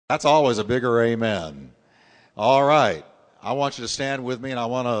That's always a bigger amen. All right. I want you to stand with me, and I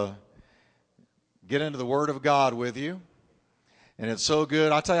want to get into the Word of God with you. And it's so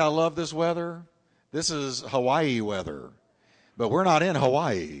good. I tell you, I love this weather. This is Hawaii weather. But we're not in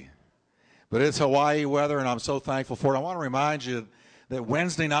Hawaii. But it's Hawaii weather, and I'm so thankful for it. I want to remind you that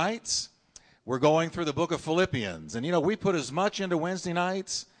Wednesday nights, we're going through the book of Philippians. And, you know, we put as much into Wednesday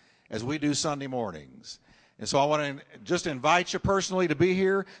nights as we do Sunday mornings. And so I want to just invite you personally to be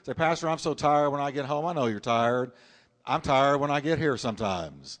here. Say, Pastor, I'm so tired when I get home. I know you're tired. I'm tired when I get here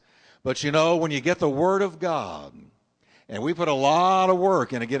sometimes. But, you know, when you get the Word of God, and we put a lot of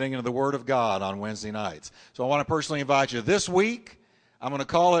work into getting into the Word of God on Wednesday nights. So I want to personally invite you. This week, I'm going to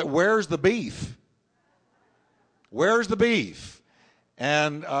call it, Where's the Beef? Where's the Beef?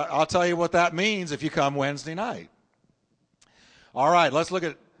 And I'll tell you what that means if you come Wednesday night. All right, let's look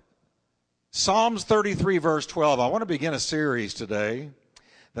at Psalms 33, verse 12. I want to begin a series today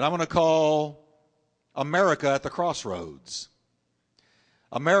that I'm going to call America at the Crossroads.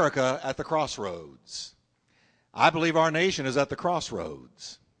 America at the Crossroads. I believe our nation is at the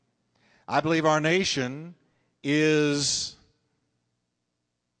crossroads. I believe our nation is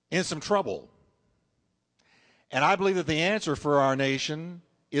in some trouble. And I believe that the answer for our nation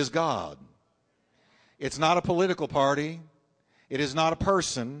is God. It's not a political party. It is not a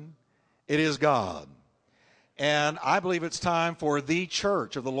person. It is God. And I believe it's time for the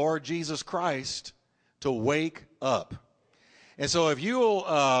church of the Lord Jesus Christ to wake up. And so if you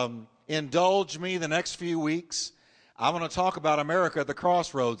will indulge me the next few weeks, I'm going to talk about America at the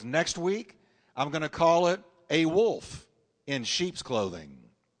crossroads. Next week, I'm going to call it A Wolf in Sheep's Clothing.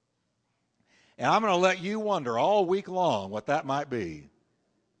 And I'm going to let you wonder all week long what that might be.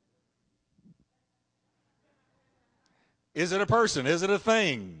 Is it a person? Is it a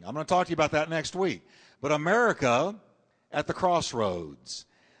thing? I'm going to talk to you about that next week. But America at the crossroads.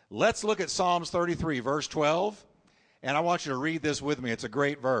 Let's look at Psalms 33, verse 12. And I want you to read this with me. It's a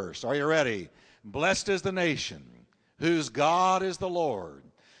great verse. Are you ready? Blessed is the nation whose God is the Lord,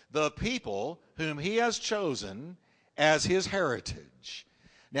 the people whom he has chosen as his heritage.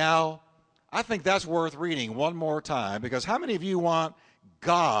 Now, I think that's worth reading one more time, because how many of you want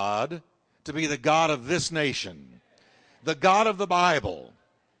God to be the God of this nation? The God of the Bible.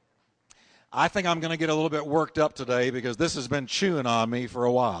 I think I'm going to get a little bit worked up today because this has been chewing on me for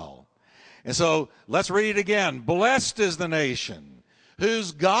a while. And so let's read it again. Blessed is the nation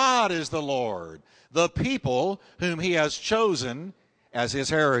whose God is the Lord, the people whom he has chosen as his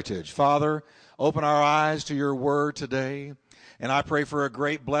heritage. Father, open our eyes to your word today, and I pray for a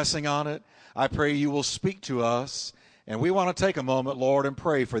great blessing on it. I pray you will speak to us, and we want to take a moment, Lord, and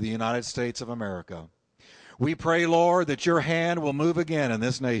pray for the United States of America. We pray, Lord, that your hand will move again in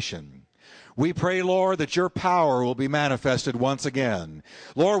this nation. We pray, Lord, that your power will be manifested once again.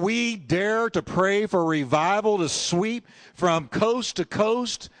 Lord, we dare to pray for revival to sweep from coast to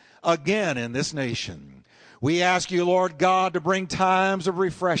coast again in this nation. We ask you, Lord God, to bring times of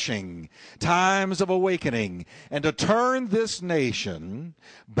refreshing, times of awakening, and to turn this nation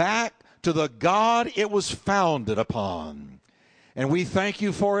back to the God it was founded upon. And we thank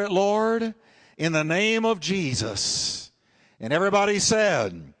you for it, Lord, in the name of Jesus. And everybody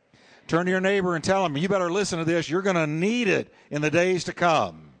said, turn to your neighbor and tell him, you better listen to this. You're going to need it in the days to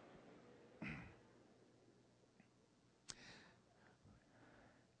come.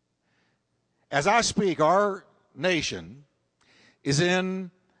 As I speak, our nation is in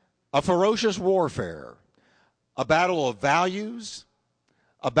a ferocious warfare, a battle of values,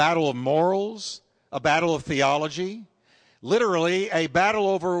 a battle of morals, a battle of theology, literally a battle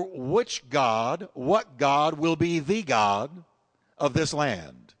over which God, what God will be the God of this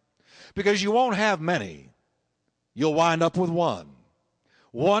land. Because you won't have many. You'll wind up with one.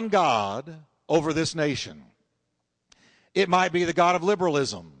 One God over this nation. It might be the God of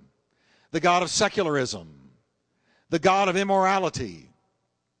liberalism, the God of secularism, the God of immorality,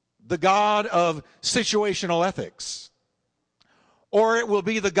 the God of situational ethics, or it will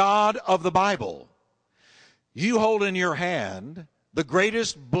be the God of the Bible. You hold in your hand the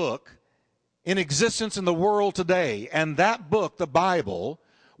greatest book in existence in the world today, and that book, the Bible,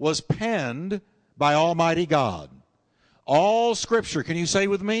 was penned by Almighty God. All Scripture, can you say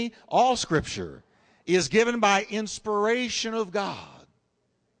with me? All Scripture is given by inspiration of God.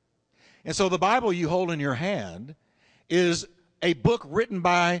 And so the Bible you hold in your hand is a book written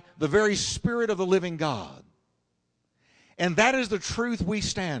by the very Spirit of the living God. And that is the truth we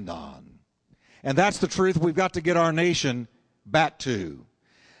stand on. And that's the truth we've got to get our nation back to.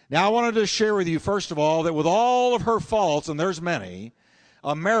 Now, I wanted to share with you, first of all, that with all of her faults, and there's many,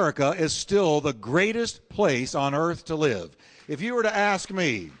 America is still the greatest place on earth to live. If you were to ask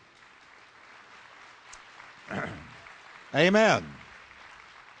me, Amen.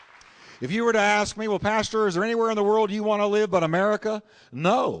 If you were to ask me, well, Pastor, is there anywhere in the world you want to live but America?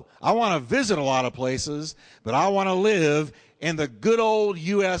 No. I want to visit a lot of places, but I want to live in the good old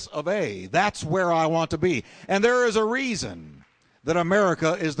U.S. of A. That's where I want to be. And there is a reason that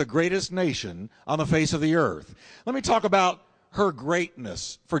America is the greatest nation on the face of the earth. Let me talk about her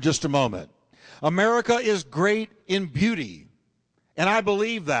greatness for just a moment. America is great in beauty, and I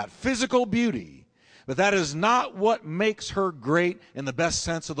believe that, physical beauty. But that is not what makes her great in the best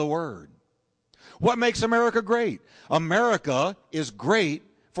sense of the word. What makes America great? America is great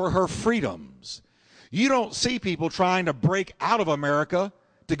for her freedoms. You don't see people trying to break out of America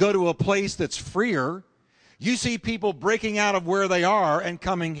to go to a place that's freer. You see people breaking out of where they are and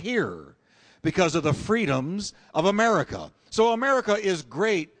coming here because of the freedoms of America. So America is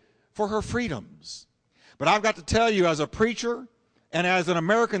great for her freedoms. But I've got to tell you, as a preacher and as an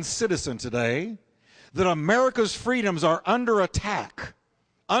American citizen today, that America's freedoms are under attack,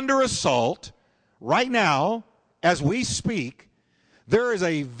 under assault. Right now, as we speak, there is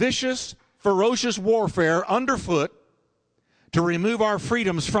a vicious, ferocious warfare underfoot to remove our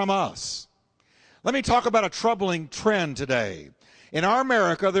freedoms from us. Let me talk about a troubling trend today. In our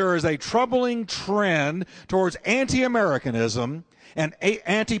America, there is a troubling trend towards anti-Americanism and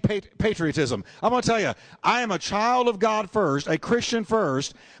anti-patriotism. I'm going to tell you, I am a child of God first, a Christian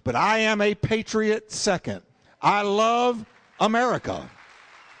first, but I am a patriot second. I love America.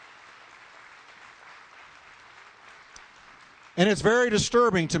 And it's very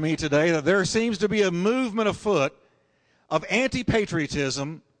disturbing to me today that there seems to be a movement afoot of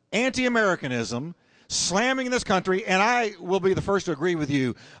anti-patriotism, anti-Americanism, slamming this country, and I will be the first to agree with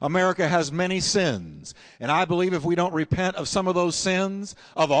you. America has many sins, and I believe if we don't repent of some of those sins,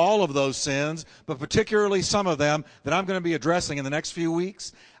 of all of those sins, but particularly some of them that I'm going to be addressing in the next few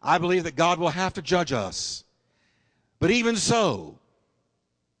weeks, I believe that God will have to judge us. But even so,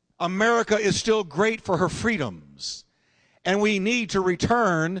 America is still great for her freedoms, and we need to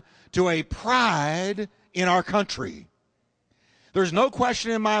return to a pride in our country. There's no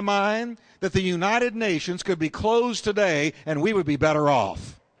question in my mind that the United Nations could be closed today and we would be better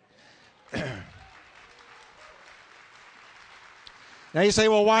off. Now you say,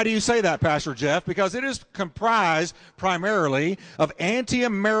 well, why do you say that, Pastor Jeff? Because it is comprised primarily of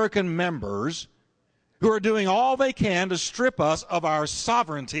anti-American members who are doing all they can to strip us of our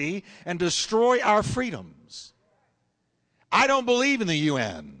sovereignty and destroy our freedoms. I don't believe in the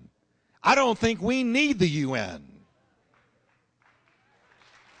UN. I don't think we need the UN.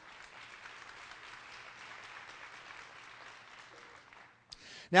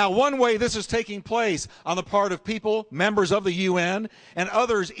 Now, one way this is taking place on the part of people, members of the UN, and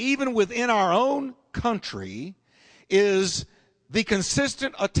others even within our own country, is the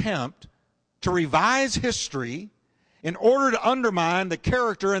consistent attempt to revise history in order to undermine the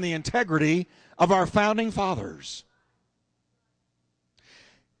character and the integrity of our founding fathers.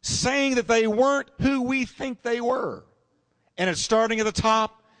 Saying that they weren't who we think they were. And it's starting at the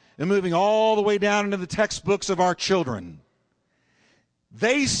top and moving all the way down into the textbooks of our children.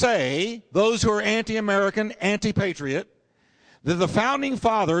 They say, those who are anti-American, anti-patriot, that the founding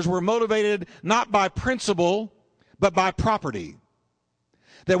fathers were motivated not by principle, but by property.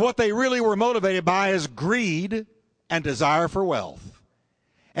 That what they really were motivated by is greed and desire for wealth.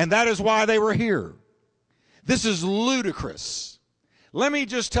 And that is why they were here. This is ludicrous. Let me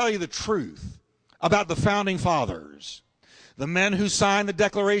just tell you the truth about the founding fathers. The men who signed the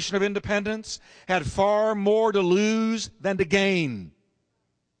Declaration of Independence had far more to lose than to gain.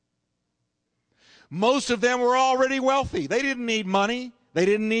 Most of them were already wealthy. They didn't need money. They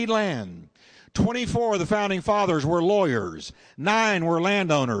didn't need land. 24 of the founding fathers were lawyers. 9 were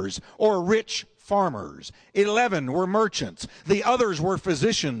landowners or rich farmers. 11 were merchants. The others were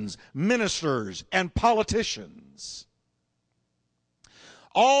physicians, ministers, and politicians.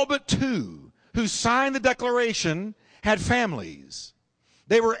 All but 2 who signed the Declaration had families.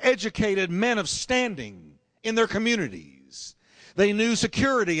 They were educated men of standing in their communities. They knew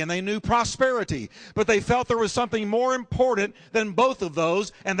security and they knew prosperity, but they felt there was something more important than both of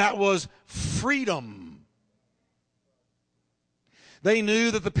those, and that was freedom. They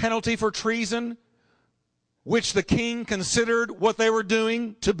knew that the penalty for treason, which the king considered what they were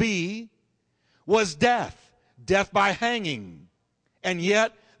doing to be, was death, death by hanging. And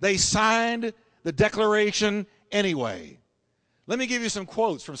yet they signed the Declaration anyway. Let me give you some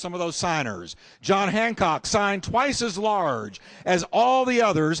quotes from some of those signers. John Hancock signed twice as large as all the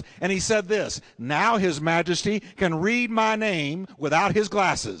others, and he said this, "Now His Majesty can read my name without his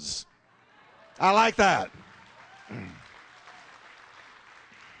glasses." I like that.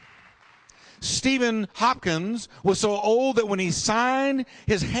 Stephen Hopkins was so old that when he signed,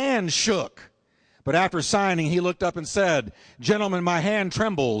 his hand shook. But after signing, he looked up and said, "Gentlemen, my hand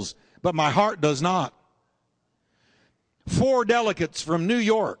trembles, but my heart does not." 4 delegates from New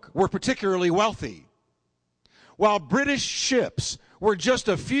York were particularly wealthy. While British ships were just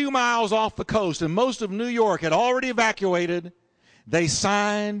a few miles off the coast and most of New York had already evacuated, they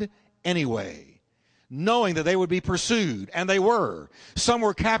signed anyway, knowing that they would be pursued, and they were. Some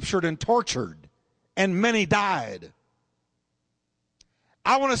were captured and tortured, and many died.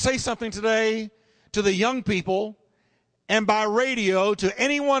 I want to say something today to the young people and by radio to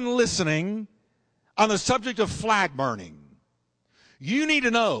anyone listening on the subject of flag burning. You need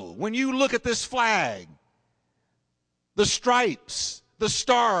to know, when you look at this flag, the stripes, the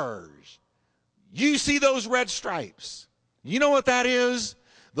stars, you see those red stripes. You know what that is?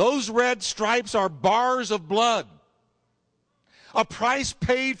 Those red stripes are bars of blood. A price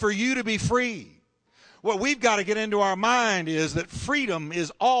paid for you to be free. What we've got to get into our mind is that freedom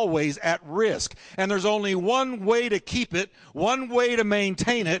is always at risk. And there's only one way to keep it, one way to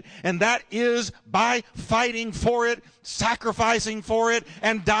maintain it, and that is by fighting for it, sacrificing for it,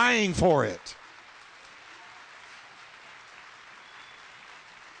 and dying for it.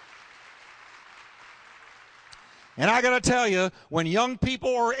 And I got to tell you, when young people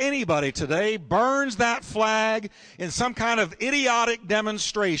or anybody today burns that flag in some kind of idiotic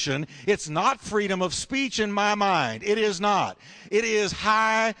demonstration, it's not freedom of speech in my mind. It is not. It is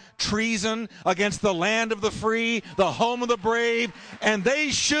high treason against the land of the free, the home of the brave, and they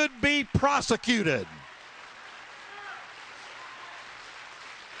should be prosecuted.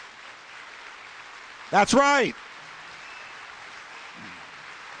 That's right.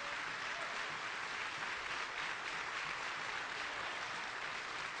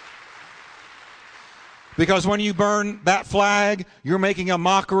 Because when you burn that flag, you're making a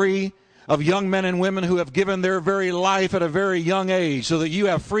mockery of young men and women who have given their very life at a very young age so that you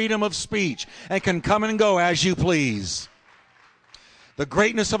have freedom of speech and can come and go as you please. The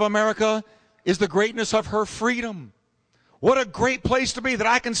greatness of America is the greatness of her freedom. What a great place to be, that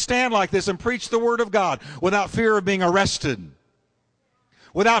I can stand like this and preach the Word of God without fear of being arrested,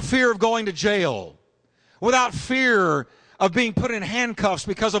 without fear of going to jail, without fear of being put in handcuffs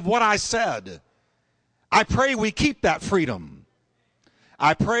because of what I said. I pray we keep that freedom.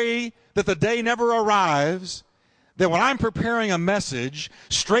 I pray that the day never arrives that when I'm preparing a message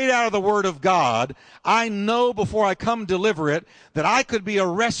straight out of the Word of God, I know before I come deliver it that I could be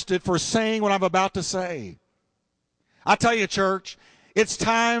arrested for saying what I'm about to say. I tell you, church, it's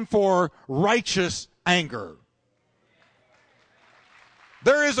time for righteous anger.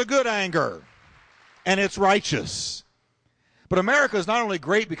 There is a good anger, and it's righteous. But America is not only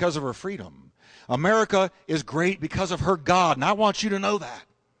great because of her freedom. America is great because of her God, and I want you to know that.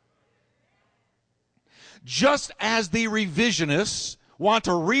 Just as the revisionists want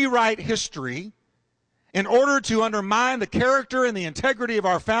to rewrite history in order to undermine the character and the integrity of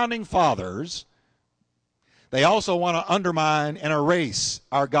our founding fathers, they also want to undermine and erase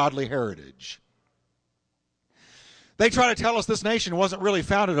our godly heritage. They try to tell us this nation wasn't really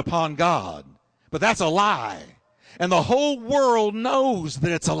founded upon God, but that's a lie. And the whole world knows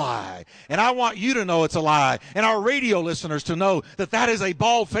that it's a lie. And I want you to know it's a lie. And our radio listeners to know that that is a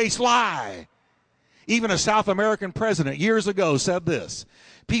bald-faced lie. Even a South American president years ago said this: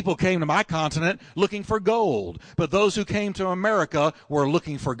 "People came to my continent looking for gold, but those who came to America were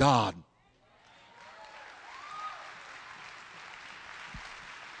looking for God."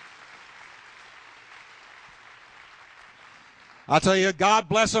 I tell you, God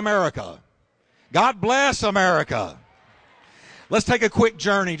bless America. God bless America. Let's take a quick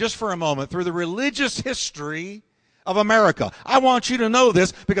journey just for a moment through the religious history of America. I want you to know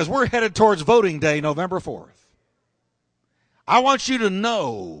this because we're headed towards voting day, November 4th. I want you to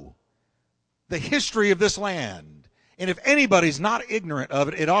know the history of this land. And if anybody's not ignorant of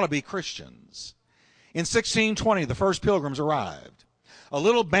it, it ought to be Christians. In 1620, the first pilgrims arrived. A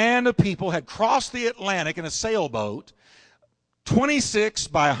little band of people had crossed the Atlantic in a sailboat 26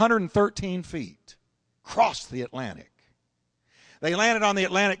 by 113 feet, crossed the Atlantic. They landed on the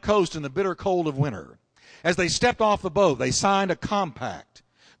Atlantic coast in the bitter cold of winter. As they stepped off the boat, they signed a compact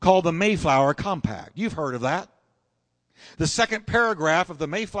called the Mayflower Compact. You've heard of that. The second paragraph of the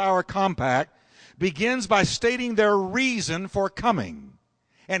Mayflower Compact begins by stating their reason for coming.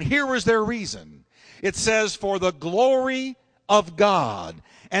 And here was their reason. It says, "For the glory of God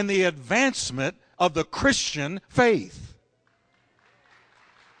and the advancement of the Christian faith."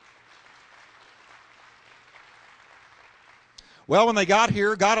 Well, when they got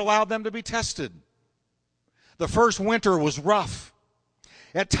here, God allowed them to be tested. The first winter was rough.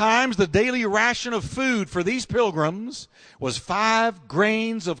 At times, the daily ration of food for these pilgrims was 5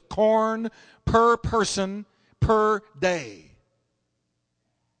 grains of corn per person per day.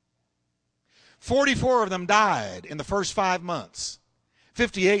 44 of them died in the first 5 months.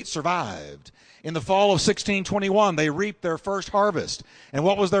 58 survived. In the fall of 1621, they reaped their first harvest. And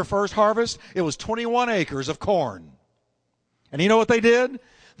what was their first harvest? It was 21 acres of corn. And you know what they did?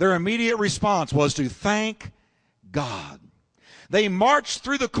 Their immediate response was to thank God. They marched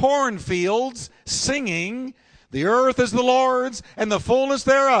through the cornfields singing, "The earth is the Lord's, and the fullness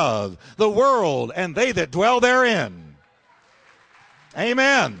thereof, the world, and they that dwell therein."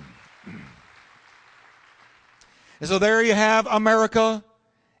 Amen. And so there you have America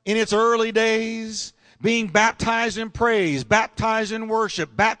in its early days, being baptized in praise, baptized in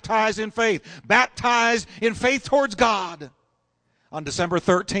worship, baptized in faith towards God. On December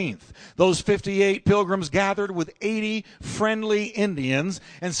 13th, those 58 pilgrims gathered with 80 friendly Indians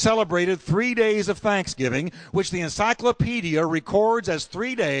and celebrated 3 days of Thanksgiving, which the encyclopedia records as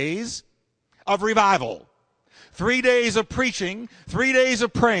 3 days of revival. 3 days of preaching, 3 days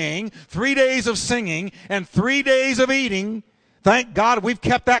of praying, 3 days of singing, and 3 days of eating. Thank God we've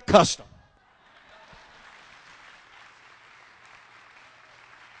kept that custom.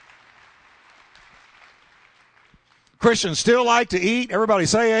 Christians still like to eat. Everybody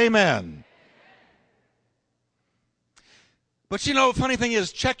say amen. But you know, the funny thing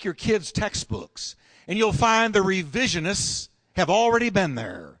is, check your kids' textbooks, and you'll find the revisionists have already been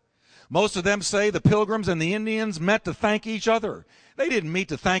there. Most of them say the Pilgrims and the Indians met to thank each other. They didn't meet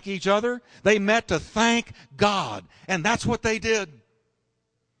to thank each other. They met to thank God, and that's what they did.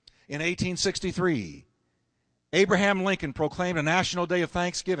 In 1863, Abraham Lincoln proclaimed a national day of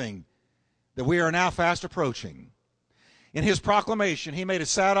thanksgiving that we are now fast approaching. In his proclamation, he made a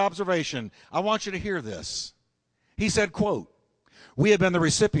sad observation. I want you to hear this. He said, quote, "We have been the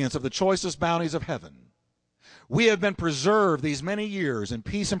recipients of the choicest bounties of heaven. We have been preserved these many years in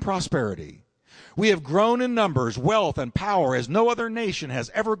peace and prosperity. We have grown in numbers, wealth, and power as no other nation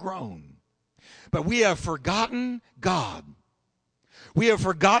has ever grown. But we have forgotten God. We have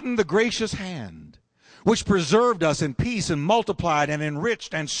forgotten the gracious hand, which preserved us in peace and multiplied and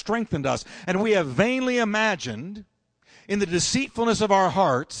enriched and strengthened us. And we have vainly imagined, in the deceitfulness of our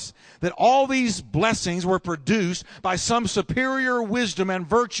hearts, that all these blessings were produced by some superior wisdom and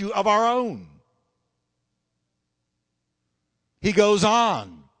virtue of our own." He goes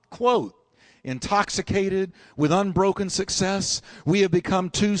on, quote, "Intoxicated with unbroken success, we have become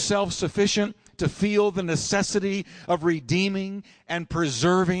too self-sufficient to feel the necessity of redeeming and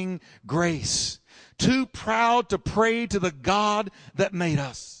preserving grace, too proud to pray to the God that made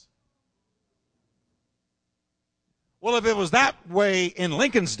us." Well, if it was that way in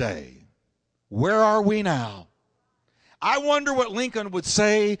Lincoln's day, where are we now? I wonder what Lincoln would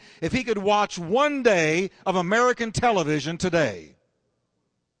say if he could watch one day of American television today.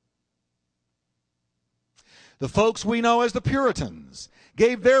 The folks we know as the Puritans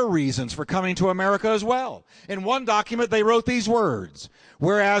gave their reasons for coming to America as well. In one document, they wrote these words: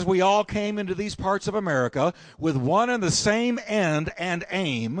 "Whereas we all came into these parts of America with one and the same end and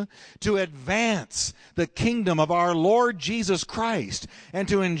aim, to advance the kingdom of our Lord Jesus Christ and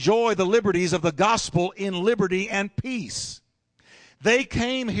to enjoy the liberties of the gospel in liberty and peace." They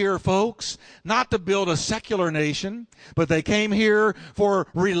came here, folks, not to build a secular nation, but they came here for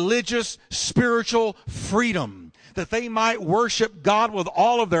religious, spiritual freedom, that they might worship God with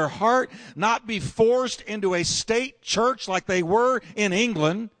all of their heart, not be forced into a state church like they were in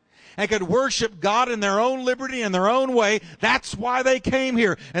England, and could worship God in their own liberty and their own way. That's why they came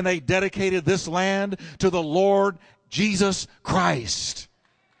here, and they dedicated this land to the Lord Jesus Christ.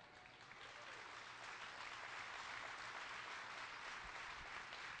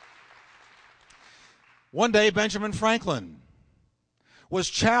 One day, Benjamin Franklin was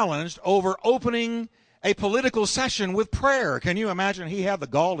challenged over opening a political session with prayer. Can you imagine he had the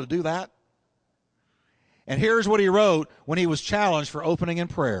gall to do that? And here's what he wrote when he was challenged for opening in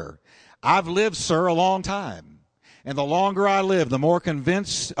prayer. "I've lived, sir, a long time, and the longer I live, the more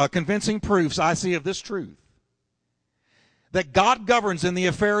convincing proofs I see of this truth, that God governs in the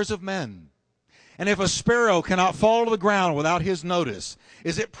affairs of men. And if a sparrow cannot fall to the ground without his notice,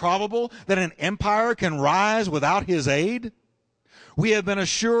 is it probable that an empire can rise without his aid? We have been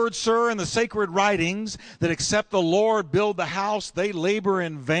assured, sir, in the sacred writings, that except the Lord build the house, they labor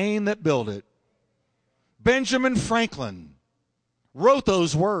in vain that build it." Benjamin Franklin wrote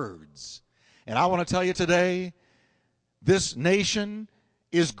those words. And I want to tell you today, this nation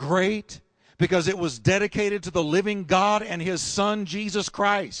is great because it was dedicated to the living God and his Son, Jesus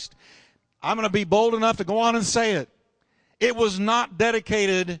Christ. I'm going to be bold enough to go on and say it. It was not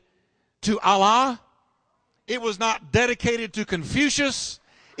dedicated to Allah. It was not dedicated to Confucius.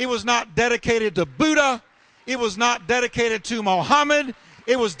 It was not dedicated to Buddha. It was not dedicated to Mohammed.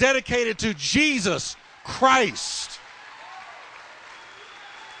 It was dedicated to Jesus Christ.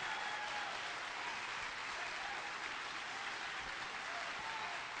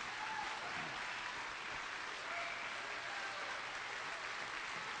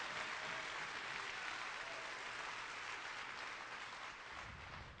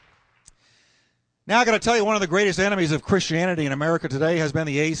 Now I got to tell you, one of the greatest enemies of Christianity in America today has been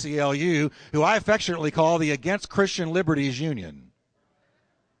the ACLU, who I affectionately call the Against Christian Liberties Union.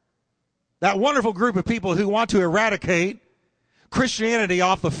 That wonderful group of people who want to eradicate Christianity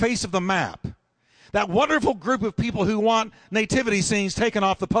off the face of the map. That wonderful group of people who want nativity scenes taken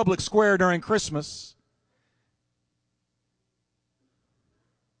off the public square during Christmas.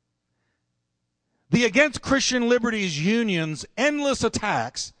 The Against Christian Liberties Union's endless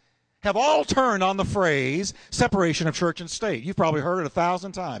attacks have all turned on the phrase separation of church and state. You've probably heard it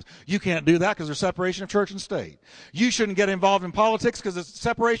 1,000 times. You can't do that because there's separation of church and state. You shouldn't get involved in politics because it's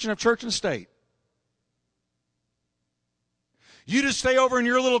separation of church and state. You just stay over in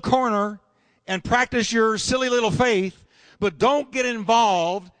your little corner and practice your silly little faith, but don't get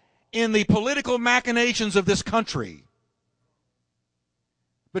involved in the political machinations of this country.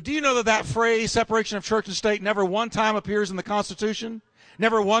 But do you know that that phrase, separation of church and state, never one time appears in the Constitution?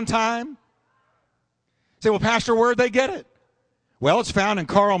 Never one time? Say, well, Pastor, where'd they get it? Well, it's found in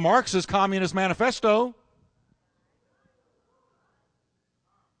Karl Marx's Communist Manifesto.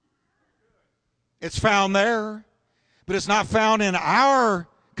 It's found there, but it's not found in our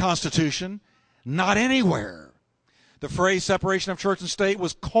Constitution, not anywhere. The phrase separation of church and state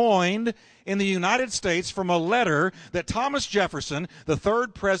was coined in the United States from a letter that Thomas Jefferson, the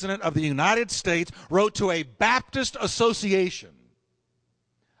third president of the United States, wrote to a Baptist association.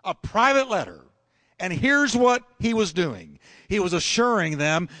 A private letter. And here's what he was doing. He was assuring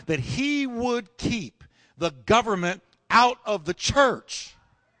them that he would keep the government out of the church.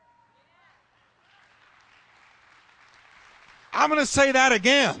 I'm going to say that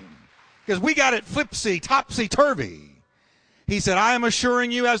again because we got it flipsy, topsy-turvy. He said, I am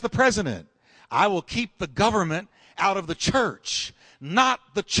assuring you as the president, I will keep the government out of the church, not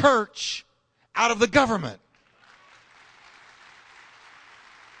the church out of the government.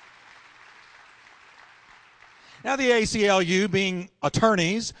 Now, the ACLU, being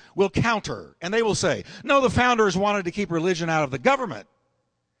attorneys, will counter, and they will say, no, the founders wanted to keep religion out of the government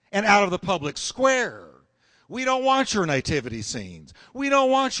and out of the public square. We don't want your nativity scenes. We don't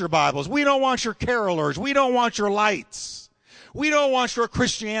want your Bibles. We don't want your carolers. We don't want your lights. We don't want your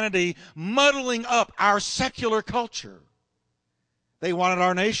Christianity muddling up our secular culture. They wanted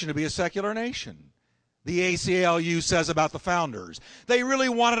our nation to be a secular nation. The ACLU says about the founders. They really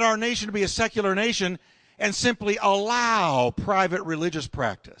wanted our nation to be a secular nation and simply allow private religious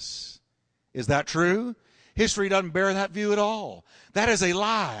practice. Is that true? History doesn't bear that view at all. That is a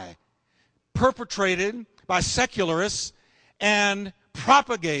lie perpetrated by secularists and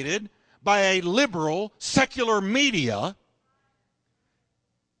propagated by a liberal secular media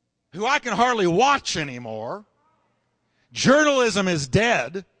who I can hardly watch anymore. Journalism is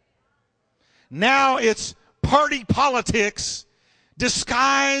dead. Now it's party politics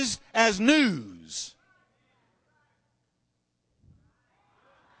disguised as news.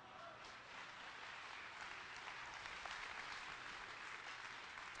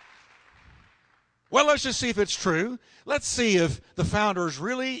 Well, let's just see if it's true. Let's see if the founders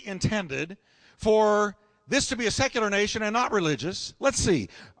really intended for this to be a secular nation and not religious. Let's see.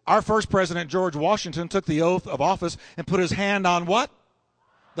 Our first president, George Washington, took the oath of office and put his hand on what?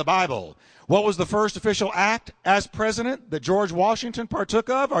 The Bible. What was the first official act as president that George Washington partook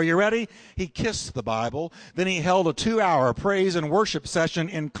of? Are you ready? He kissed the Bible. Then he held a 2-hour praise and worship session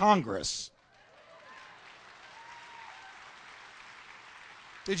in Congress.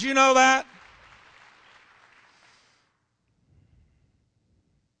 Did you know that?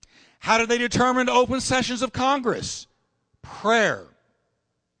 How did they determine to open sessions of Congress? Prayer.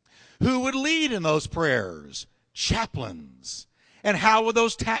 Who would lead in those prayers? Chaplains. And how would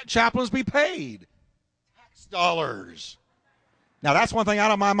those chaplains be paid? Tax dollars. Now, that's one thing I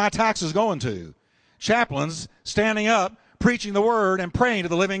don't mind my taxes going to. Chaplains standing up, preaching the word, and praying to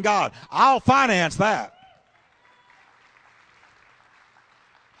the living God. I'll finance that.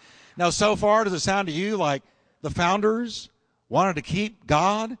 Now, so far, does it sound to you like the founders wanted to keep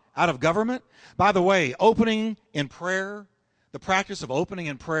God out of government? By the way, opening in prayer, the practice of opening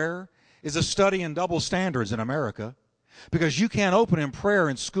in prayer is a study in double standards in America, because you can't open in prayer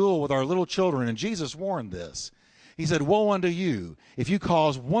in school with our little children, and Jesus warned this. He said, woe unto you if you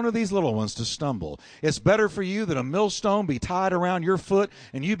cause one of these little ones to stumble. It's better for you that a millstone be tied around your foot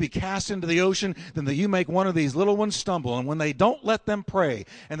and you be cast into the ocean than that you make one of these little ones stumble. And when they don't let them pray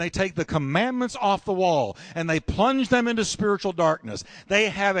and they take the commandments off the wall and they plunge them into spiritual darkness, they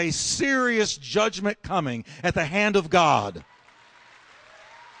have a serious judgment coming at the hand of God.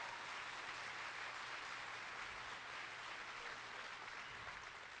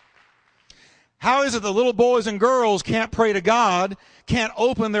 How is it that little boys and girls can't pray to God, can't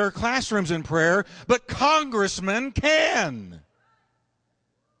open their classrooms in prayer, but congressmen can?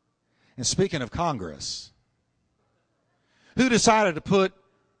 And speaking of Congress, who decided to put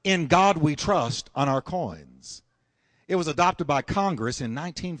 "In God We Trust" on our coins? It was adopted by Congress in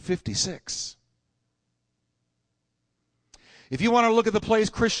 1956. If you want to look at the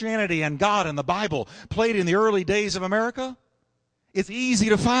place Christianity and God and the Bible played in the early days of America, it's easy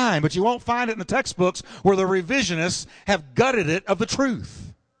to find, but you won't find it in the textbooks where the revisionists have gutted it of the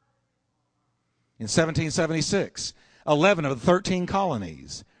truth. In 1776, 11 of the 13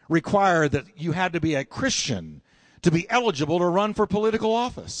 colonies required that you had to be a Christian to be eligible to run for political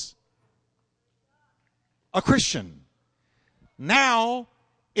office. A Christian. Now,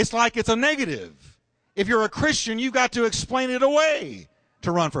 it's like it's a negative. If you're a Christian, you've got to explain it away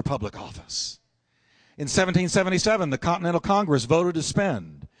to run for public office. In 1777, the Continental Congress voted to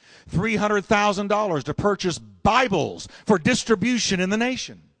spend $300,000 to purchase Bibles for distribution in the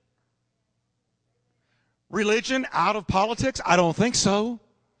nation. Religion out of politics? I don't think so.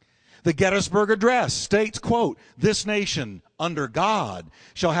 The Gettysburg Address states, quote, "This nation, under God,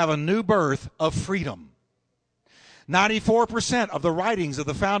 shall have a new birth of freedom." 94% of the writings of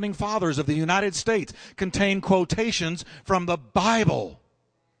the founding fathers of the United States contain quotations from the Bible.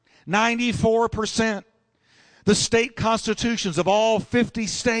 94%. The state constitutions of all 50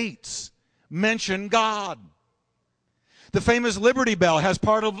 states mention God. The famous Liberty Bell has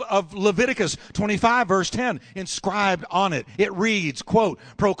part of Leviticus 25, verse 10, inscribed on it. It reads, quote,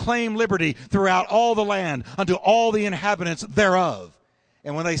 "Proclaim liberty throughout all the land unto all the inhabitants thereof."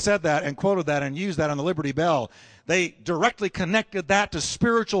 And when they said that and quoted that and used that on the Liberty Bell, they directly connected that to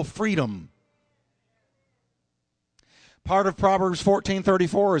spiritual freedom. Part of Proverbs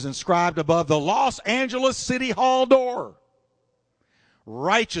 14:34 is inscribed above the Los Angeles City Hall door.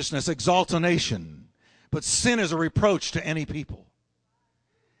 Righteousness exalts a nation, but sin is a reproach to any people.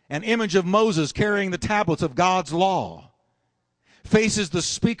 An image of Moses carrying the tablets of God's law faces the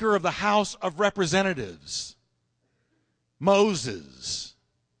Speaker of the House of Representatives, Moses.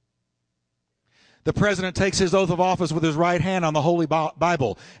 The president takes his oath of office with his right hand on the Holy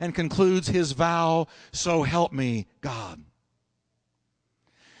Bible and concludes his vow, "So help me, God."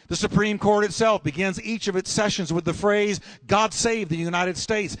 The Supreme Court itself begins each of its sessions with the phrase, "God save the United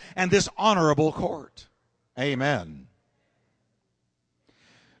States and this honorable court." Amen.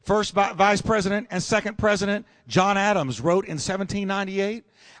 First Vice President and Second President John Adams wrote in 1798,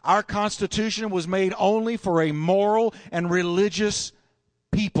 "Our Constitution was made only for a moral and religious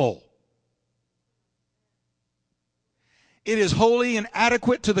people. It is wholly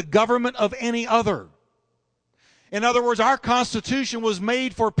inadequate to the government of any other." In other words, our Constitution was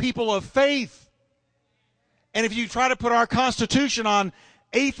made for people of faith. And if you try to put our Constitution on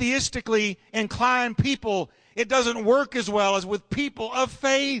atheistically inclined people, it doesn't work as well as with people of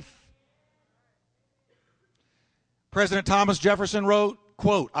faith. President Thomas Jefferson wrote,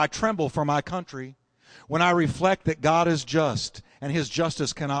 quote, "I tremble for my country when I reflect that God is just and his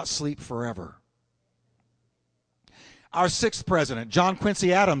justice cannot sleep forever." Our sixth president, John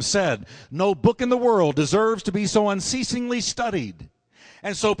Quincy Adams, said, "No book in the world deserves to be so unceasingly studied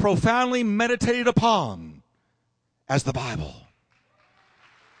and so profoundly meditated upon as the Bible."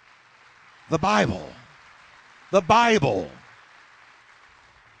 The Bible. The Bible.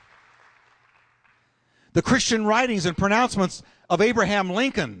 The Christian writings and pronouncements of Abraham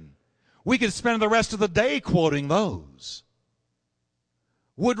Lincoln, we could spend the rest of the day quoting those.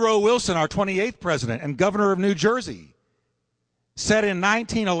 Woodrow Wilson, our 28th president and governor of New Jersey, said in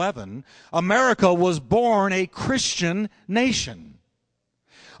 1911, "America was born a Christian nation."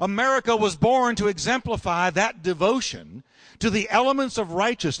 America was born to exemplify that devotion to the elements of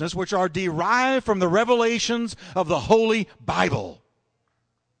righteousness which are derived from the revelations of the Holy Bible.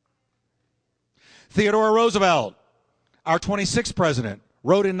 Theodore Roosevelt, our 26th president,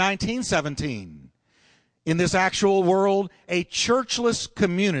 wrote in 1917, "In this actual world, a churchless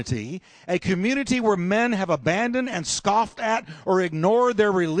community, a community where men have abandoned and scoffed at or ignored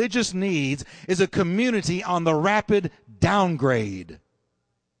their religious needs, is a community on the rapid downgrade."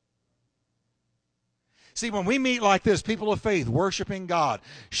 See, when we meet like this, people of faith, worshiping God,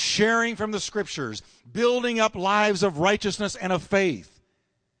 sharing from the Scriptures, building up lives of righteousness and of faith,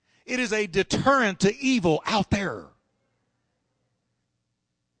 it is a deterrent to evil out there.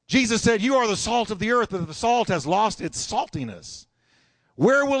 Jesus said, you are the salt of the earth, but if the salt has lost its saltiness,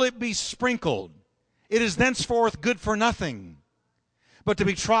 where will it be sprinkled? It is thenceforth good for nothing, but to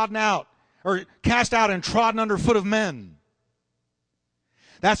be trodden out, or cast out and trodden under foot of men.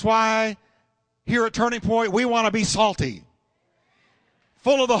 That's why here at Turning Point, we want to be salty,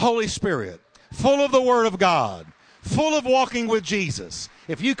 full of the Holy Spirit, full of the Word of God, full of walking with Jesus.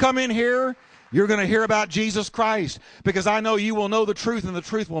 If you come in here, you're going to hear about Jesus Christ, because I know you will know the truth, and the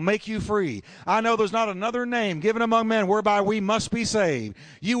truth will make you free. I know there's not another name given among men whereby we must be saved.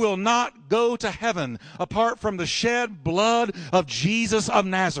 You will not go to heaven apart from the shed blood of Jesus of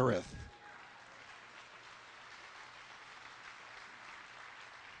Nazareth.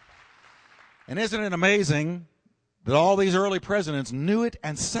 And isn't it amazing that all these early presidents knew it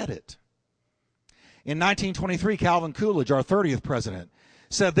and said it? In 1923, Calvin Coolidge, our 30th president,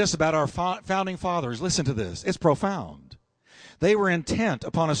 said this about our founding fathers. Listen to this. It's profound. They were intent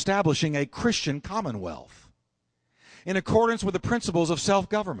upon establishing a Christian commonwealth in accordance with the principles of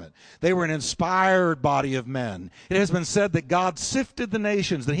self-government. They were an inspired body of men. It has been said that God sifted the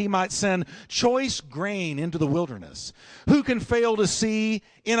nations that he might send choice grain into the wilderness. Who can fail to see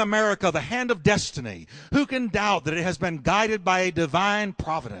in America the hand of destiny? Who can doubt that it has been guided by a divine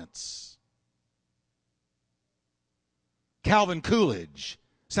providence? Calvin Coolidge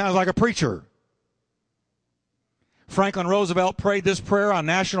sounds like a preacher. Franklin Roosevelt prayed this prayer on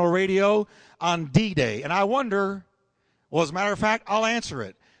national radio on D-Day. And I wonder, well, as a matter of fact, I'll answer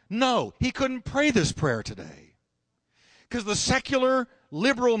it. No, he couldn't pray this prayer today, because the secular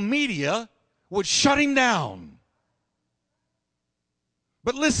liberal media would shut him down.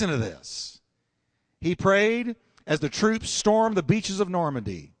 But listen to this. He prayed as the troops stormed the beaches of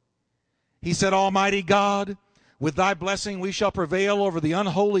Normandy. He said, Almighty God, with thy blessing we shall prevail over the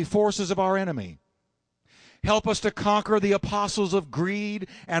unholy forces of our enemy. Help us to conquer the apostles of greed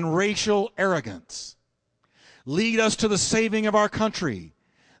and racial arrogance. Lead us to the saving of our country.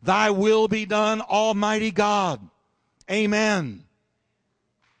 Thy will be done, Almighty God. Amen.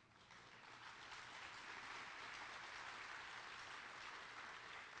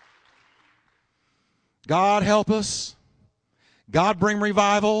 God help us. God bring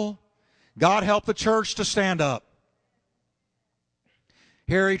revival. God help the church to stand up.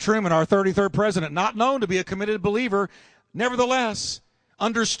 Harry Truman, our 33rd president, not known to be a committed believer, nevertheless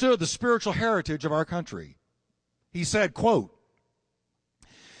understood the spiritual heritage of our country. He said, quote,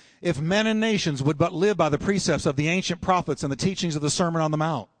 if men and nations would but live by the precepts of the ancient prophets and the teachings of the Sermon on the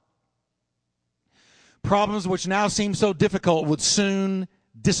Mount, problems which now seem so difficult would soon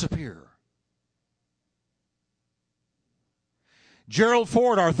disappear. Gerald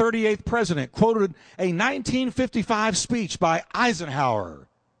Ford, our 38th president, quoted a 1955 speech by Eisenhower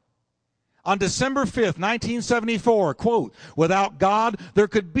on December 5th, 1974, quote, without God, there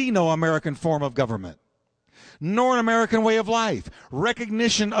could be no American form of government, nor an American way of life.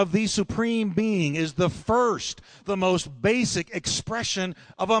 Recognition of the supreme being is the first, the most basic expression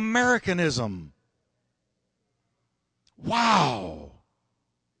of Americanism. Wow.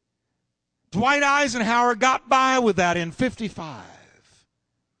 Dwight Eisenhower got by with that in 55.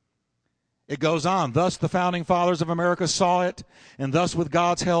 It goes on. Thus the founding fathers of America saw it, and thus with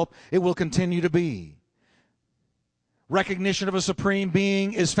God's help it will continue to be. Recognition of a supreme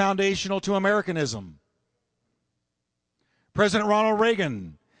being is foundational to Americanism. President Ronald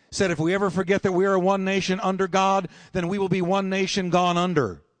Reagan said, if we ever forget that we are one nation under God, then we will be one nation gone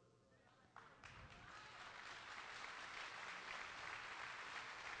under.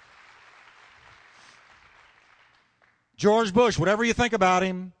 George Bush, whatever you think about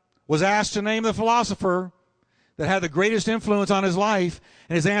him, was asked to name the philosopher that had the greatest influence on his life,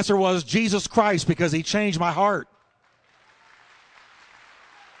 and his answer was Jesus Christ, because he changed my heart.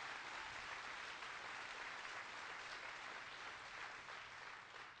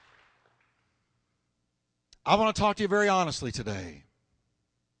 I want to talk to you very honestly today.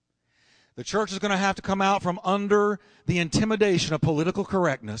 The church is going to have to come out from under the intimidation of political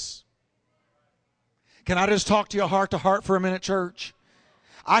correctness. Can I just talk to you heart to heart for a minute, church?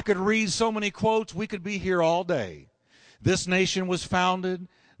 I could read so many quotes. We could be here all day. This nation was founded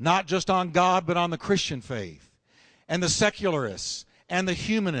not just on God, but on the Christian faith. And the secularists and the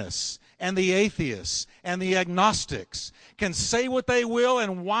humanists and the atheists and the agnostics can say what they will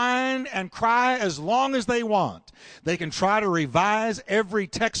and whine and cry as long as they want. They can try to revise every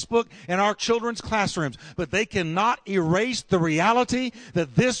textbook in our children's classrooms, but they cannot erase the reality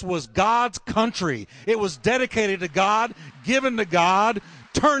that this was God's country. It was dedicated to God, given to God,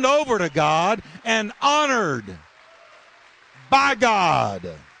 turned over to God, and honored by God.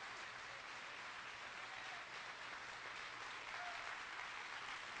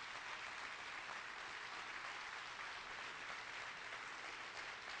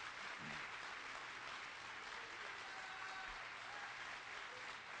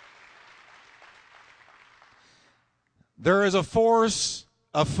 There is a force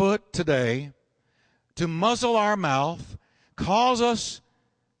afoot today to muzzle our mouth, cause us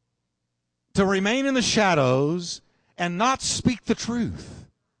to remain in the shadows and not speak the truth.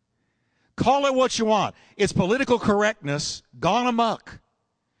 Call it what you want. It's political correctness gone amok.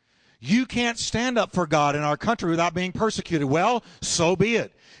 You can't stand up for God in our country without being persecuted. Well, so be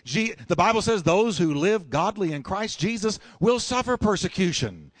it. The Bible says those who live godly in Christ Jesus will suffer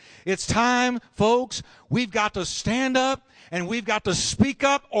persecution. It's time, folks, we've got to stand up and we've got to speak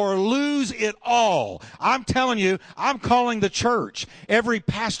up or lose it all. I'm telling you, I'm calling the church, every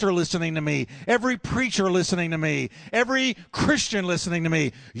pastor listening to me, every preacher listening to me, every Christian listening to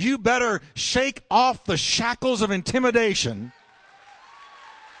me, you better shake off the shackles of intimidation.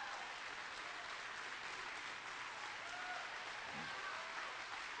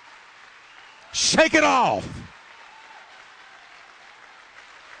 Shake it off.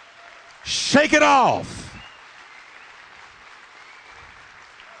 Shake it off.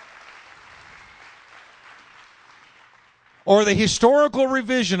 Or the historical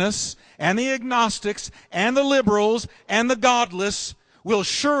revisionists and the agnostics and the liberals and the godless will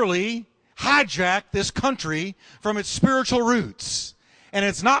surely hijack this country from its spiritual roots. And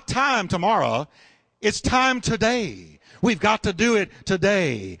it's not time tomorrow. It's time today. We've got to do it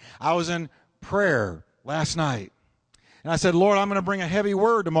today. I was in prayer last night. And I said, Lord, I'm going to bring a heavy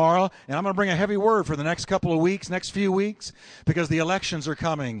word tomorrow, and I'm going to bring a heavy word for the next couple of weeks, next few weeks, because the elections are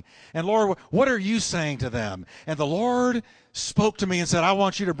coming. And Lord, what are you saying to them? And the Lord spoke to me and said, I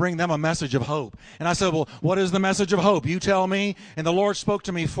want you to bring them a message of hope. And I said, well, what is the message of hope? You tell me. And the Lord spoke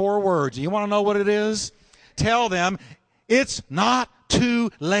to me 4 words. You want to know what it is? Tell them it's not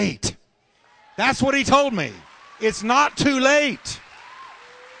too late. That's what he told me. It's not too late.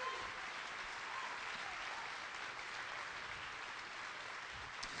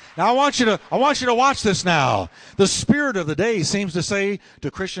 Now, I want you to watch this now. The spirit of the day seems to say to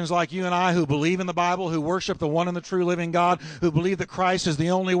Christians like you and I who believe in the Bible, who worship the one and the true living God, who believe that Christ is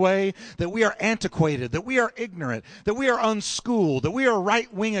the only way, that we are antiquated, that we are ignorant, that we are unschooled, that we are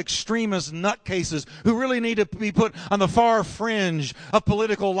right-wing extremist nutcases who really need to be put on the far fringe of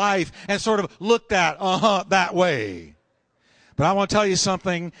political life and sort of looked at, that way. But I want to tell you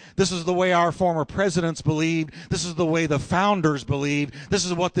something. This is the way our former presidents believed. This is the way the founders believed. This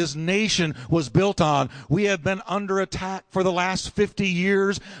is what this nation was built on. We have been under attack for the last 50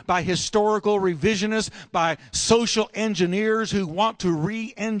 years by historical revisionists, by social engineers who want to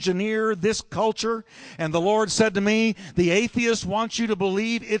re-engineer this culture. And the Lord said to me, the atheists want you to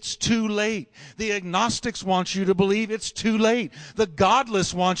believe it's too late. The agnostics want you to believe it's too late. The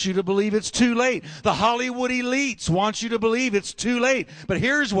godless want you to believe it's too late. The Hollywood elites want you to believe it's too late. But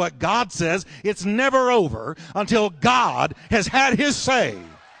here's what God says. It's never over until God has had his say.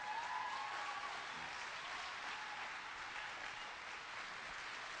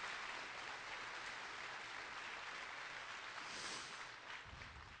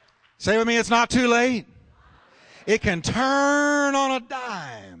 Say with me, it's not too late. It can turn on a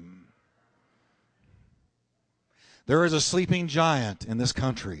dime. There is a sleeping giant in this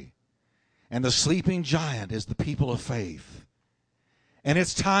country, and the sleeping giant is the people of faith. And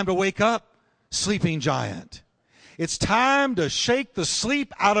it's time to wake up, sleeping giant. It's time to shake the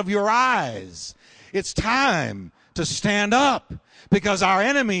sleep out of your eyes. It's time to stand up, because our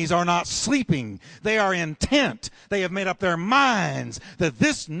enemies are not sleeping. They are intent. They have made up their minds that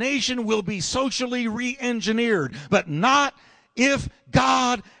this nation will be socially re-engineered, but not if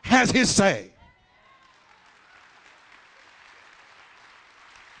God has his say.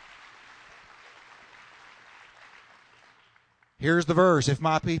 Here's the verse. If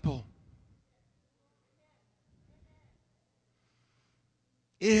my people,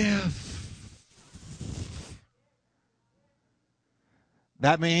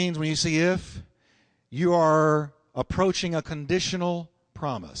 that means when you see if, you are approaching a conditional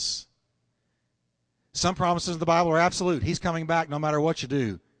promise. Some promises in the Bible are absolute. He's coming back no matter what you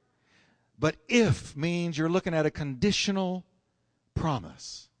do. But if means you're looking at a conditional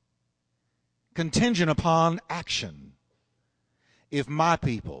promise. contingent upon action. If my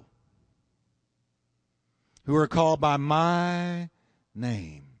people, who are called by my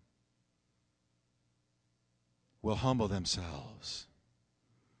name, will humble themselves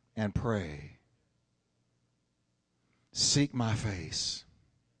and pray, seek my face,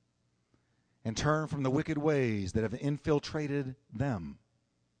 and turn from the wicked ways that have infiltrated them,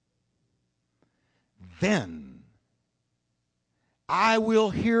 then I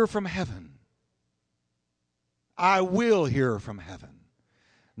will hear from heaven. I will hear from heaven.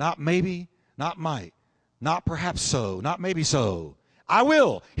 Not maybe, not might, not perhaps so, not maybe so. I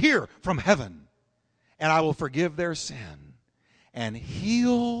will hear from heaven, and I will forgive their sin and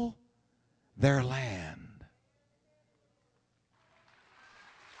heal their land.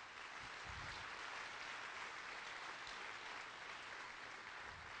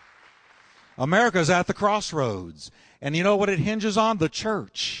 America's at the crossroads. And you know what it hinges on? The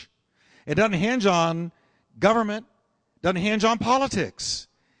church. It doesn't hinge on government. It doesn't hinge on politics.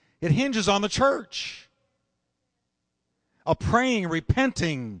 It hinges on the church. A praying,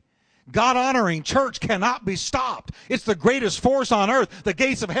 repenting, God-honoring church cannot be stopped. It's the greatest force on earth. The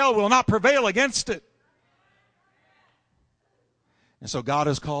gates of hell will not prevail against it. And so God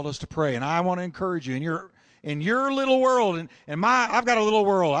has called us to pray. And I want to encourage you in your little world, I've got a little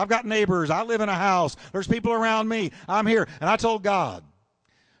world. I've got neighbors. I live in a house. There's people around me. I'm here. And I told God,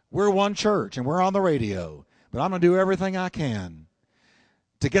 we're one church and we're on the radio, but I'm going to do everything I can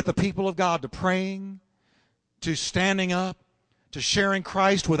to get the people of God to praying, to standing up, to sharing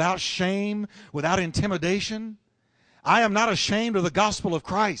Christ without shame, without intimidation. I am not ashamed of the gospel of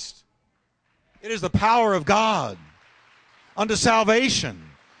Christ. It is the power of God unto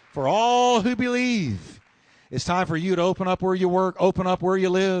salvation for all who believe. It's time for you to open up where you work, open up where you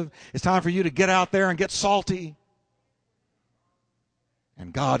live. It's time for you to get out there and get salty.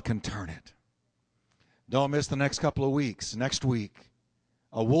 And God can turn it. Don't miss the next couple of weeks. Next week,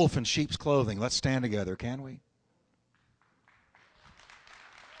 a wolf in sheep's clothing. Let's stand together, can we?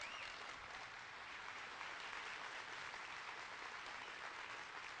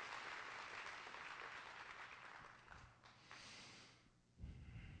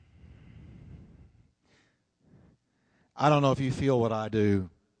 I don't know if you feel what I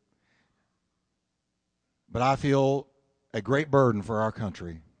do, but I feel a great burden for our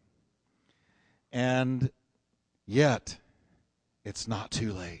country. And yet, it's not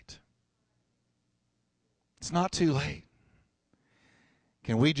too late. It's not too late.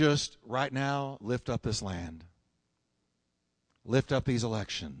 Can we just right now lift up this land? Lift up these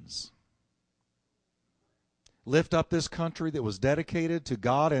elections. Lift up this country that was dedicated to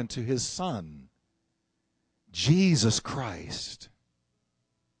God and to His Son, Jesus Christ.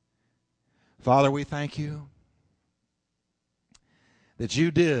 Father, we thank you that you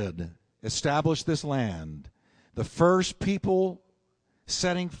did establish this land. The first people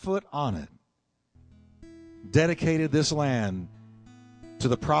setting foot on it dedicated this land to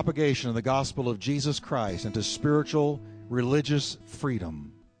the propagation of the gospel of Jesus Christ and to spiritual, religious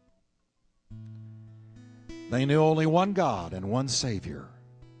freedom. They knew only one God and one Savior.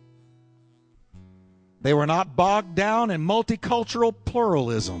 They were not bogged down in multicultural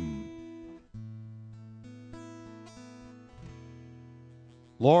pluralism.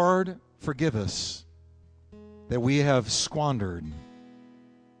 Lord, forgive us that we have squandered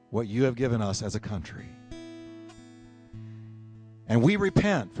what you have given us as a country. And we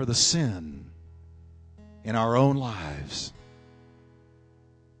repent for the sin in our own lives.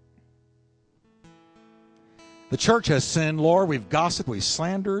 The church has sinned, Lord. We've gossiped, we've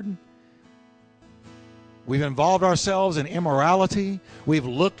slandered. We've involved ourselves in immorality. We've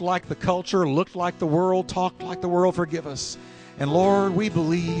looked like the culture, looked like the world, talked like the world. Forgive us. And Lord, we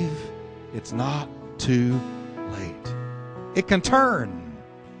believe it's not too late. It can turn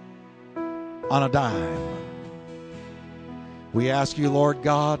on a dime. We ask you, Lord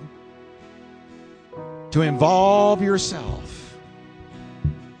God, to involve yourself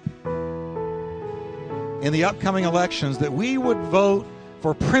in the upcoming elections, that we would vote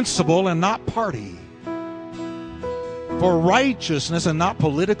for principle and not party, for righteousness and not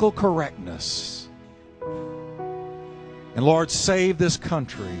political correctness. And Lord, save this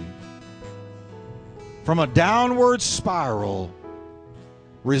country from a downward spiral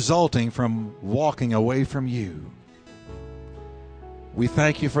resulting from walking away from you. We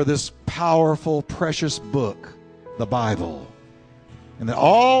thank you for this powerful, precious book, the Bible, and that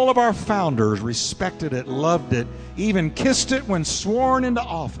all of our founders respected it, loved it, even kissed it when sworn into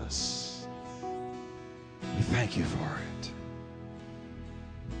office. We thank you for it.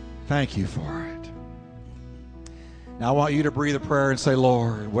 Thank you for it. Now I want you to breathe a prayer and say,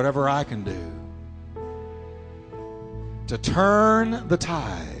 Lord, whatever I can do to turn the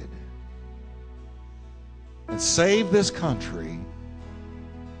tide and save this country,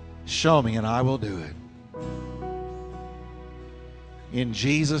 show me and I will do it. In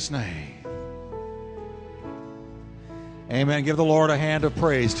Jesus' name. Amen. Give the Lord a hand of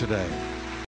praise today.